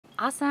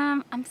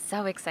Awesome! I'm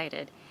so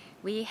excited.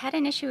 We had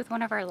an issue with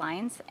one of our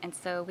lines, and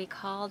so we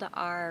called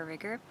our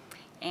rigger,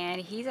 and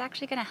he's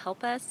actually going to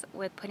help us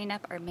with putting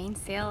up our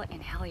mainsail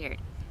and halyard.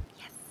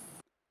 Yes!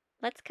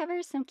 Let's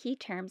cover some key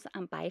terms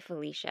on Bye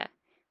Felicia.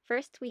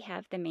 First, we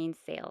have the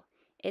mainsail.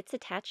 It's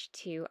attached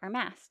to our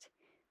mast.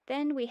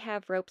 Then we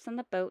have ropes on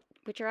the boat,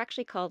 which are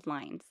actually called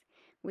lines.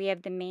 We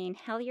have the main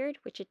halyard,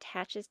 which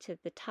attaches to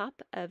the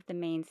top of the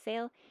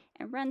mainsail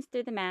and runs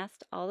through the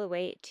mast all the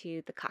way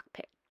to the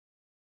cockpit.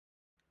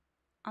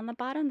 On the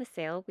bottom of the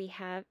sail, we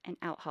have an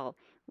outhaul,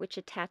 which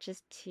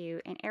attaches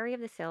to an area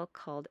of the sail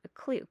called a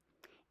clew.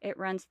 It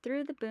runs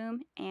through the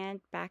boom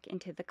and back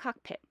into the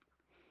cockpit.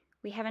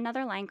 We have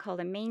another line called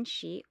a main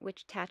sheet,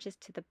 which attaches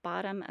to the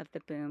bottom of the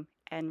boom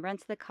and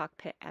runs to the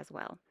cockpit as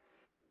well.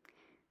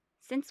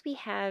 Since we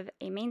have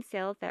a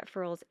mainsail that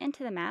furls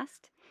into the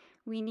mast,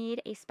 we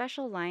need a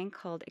special line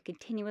called a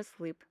continuous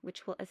loop,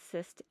 which will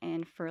assist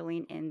in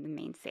furling in the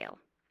mainsail.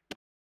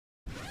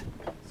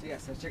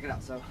 So check it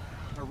out. So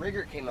our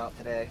rigger came out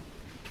today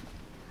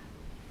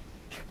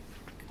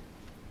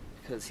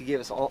because he gave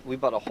us we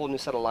bought a whole new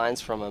set of lines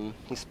from him.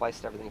 He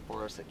spliced everything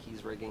for us at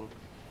keysrigging,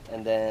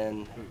 and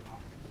then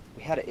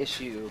we had an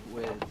issue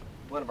with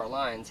one of our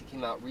lines. He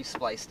came out,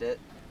 respliced it.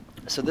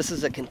 So this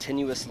is a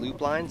continuous loop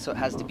line, so it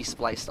has to be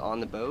spliced on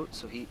the boat.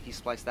 So he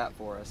spliced that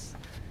for us.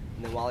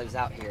 And then while he was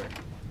out here,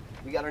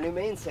 we got our new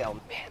mainsail.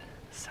 Man,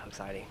 so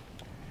exciting.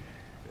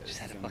 Just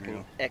had a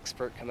fucking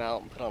expert come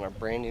out and put on our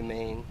brand new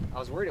main. I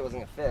was worried it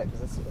wasn't gonna fit,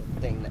 because that's a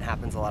thing that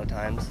happens a lot of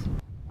times.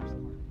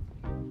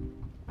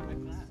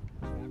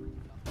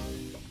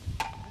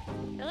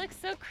 It looks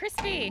so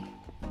crispy.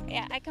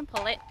 Yeah, I can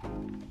pull it.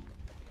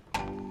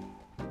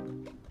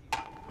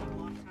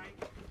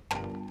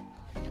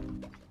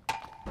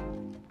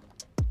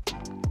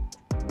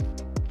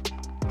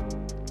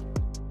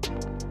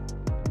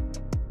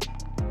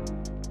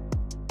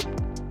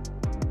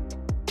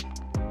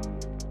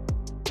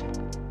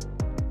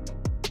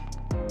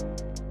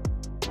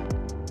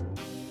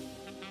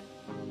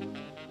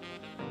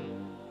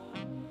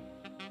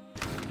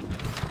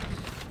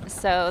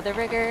 So the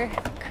rigger,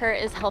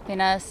 Curt, is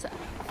helping us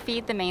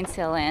feed the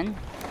mainsail in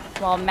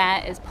while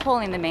Matt is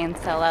pulling the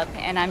mainsail up,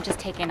 and I'm just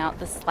taking out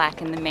the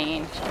slack in the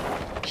main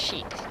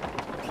sheet. How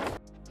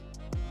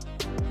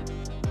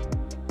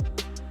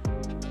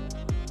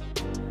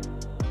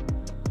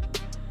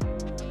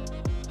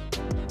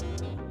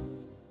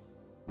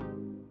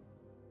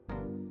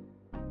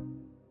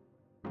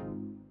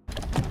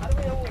do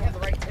we know when we have the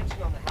right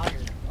tension on the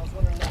halyard? I was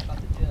wondering that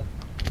about the jib.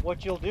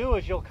 What you'll do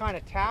is you'll kind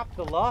of tap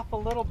the luff a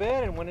little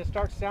bit, and when it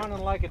starts sounding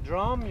like a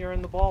drum, you're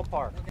in the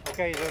ballpark.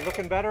 Okay, is it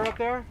looking better up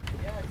there?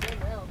 Yeah, it's in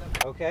now.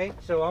 Okay,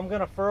 so I'm going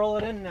to furl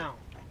it in now.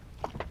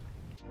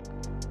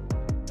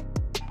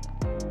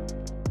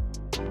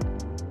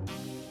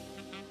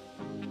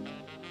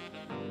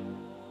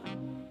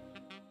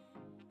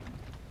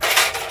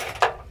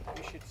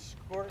 You should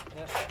squirt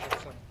this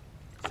with some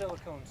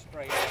silicone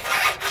spray.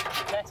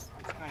 It's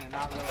kind of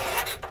not really...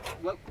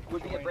 What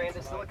would be a brand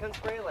of silicone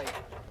spray? Like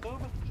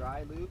Lube.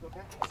 dry lube,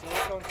 okay?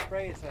 Silicone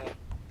spray is a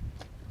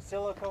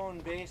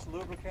silicone-based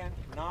lubricant.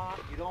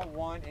 You don't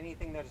want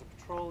anything that is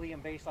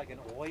petroleum-based, like an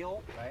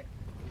oil. Right.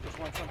 You just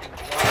want something dry.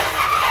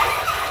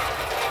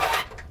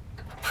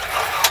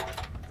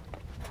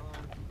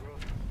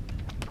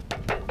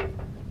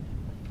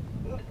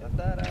 Got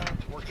that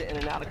out. Worked it in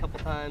and out a couple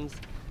times.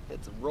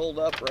 It's rolled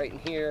up right in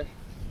here.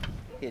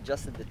 He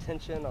adjusted the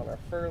tension on our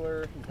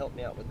furler. He helped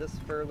me out with this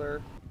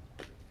furler.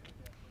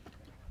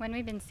 When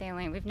we've been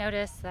sailing, we've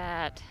noticed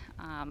that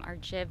our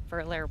jib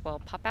furler will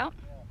pop out.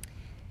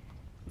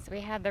 So we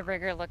had the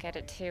rigger look at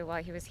it too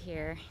while he was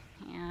here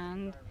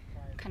and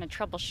kind of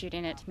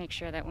troubleshooting it to make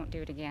sure that won't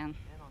do it again.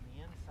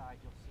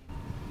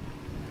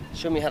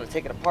 Show me how to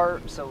take it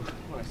apart, so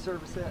when I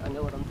service it, I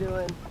know what I'm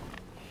doing.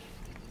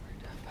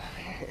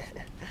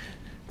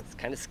 It's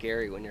kind of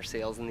scary when your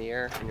sail's in the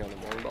air and you're on the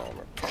mooring ball.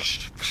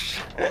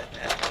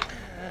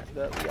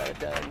 But we got it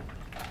done.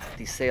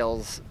 These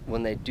sails,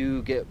 when they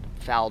do get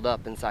fouled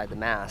up inside the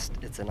mast,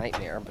 it's a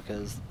nightmare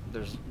because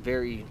there's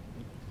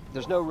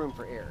no room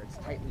for air. It's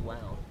tightly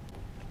wound.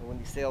 And when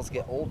these sails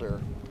get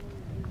older,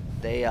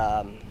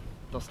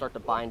 they'll start to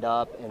bind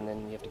up, and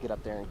then you have to get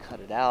up there and cut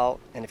it out.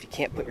 And if you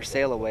can't put your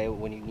sail away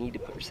when you need to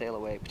put your sail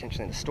away,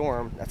 potentially in a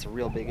storm, that's a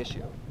real big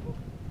issue.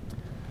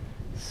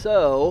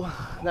 So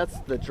that's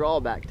the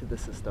drawback to the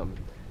system.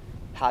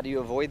 How do you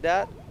avoid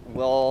that?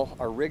 Well,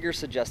 our rigger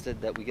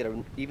suggested that we get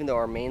even though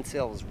our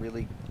mainsail is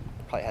probably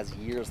has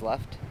years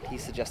left, he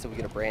suggested we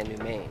get a brand new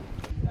main.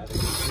 I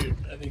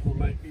think we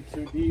might be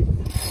too deep.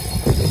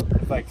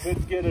 If I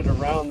could get it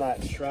around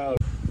that shroud.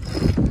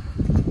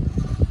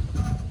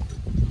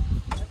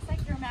 Looks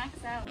like you're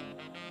maxed out.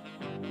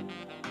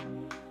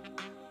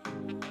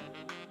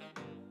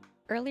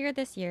 Earlier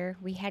this year,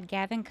 we had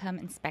Gavin come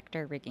inspect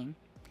our rigging.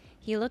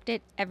 He looked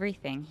at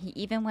everything. He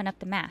even went up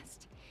the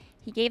mast.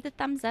 He gave the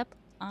thumbs up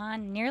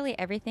on nearly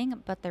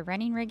everything but the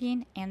running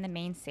rigging and the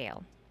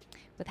mainsail.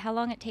 With how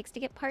long it takes to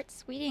get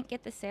parts, we didn't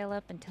get the sail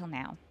up until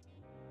now.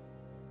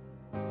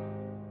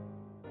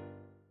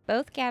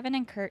 Both Gavin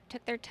and Curt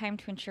took their time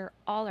to ensure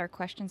all our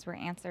questions were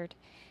answered.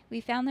 We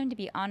found them to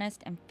be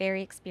honest and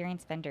very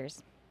experienced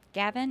vendors.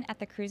 Gavin at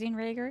the Cruising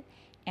Rigger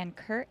and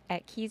Curt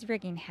at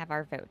keysrigging have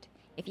our vote.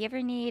 If you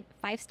ever need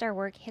 5-star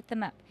work, hit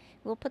them up.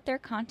 We'll put their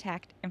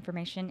contact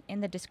information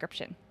in the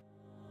description.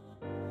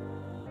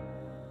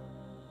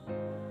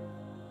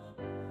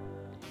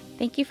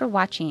 Thank you for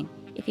watching.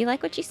 If you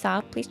like what you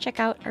saw, please check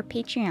out our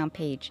Patreon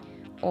page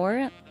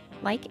or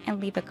like and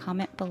leave a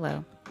comment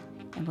below.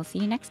 And we'll see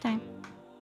you next time.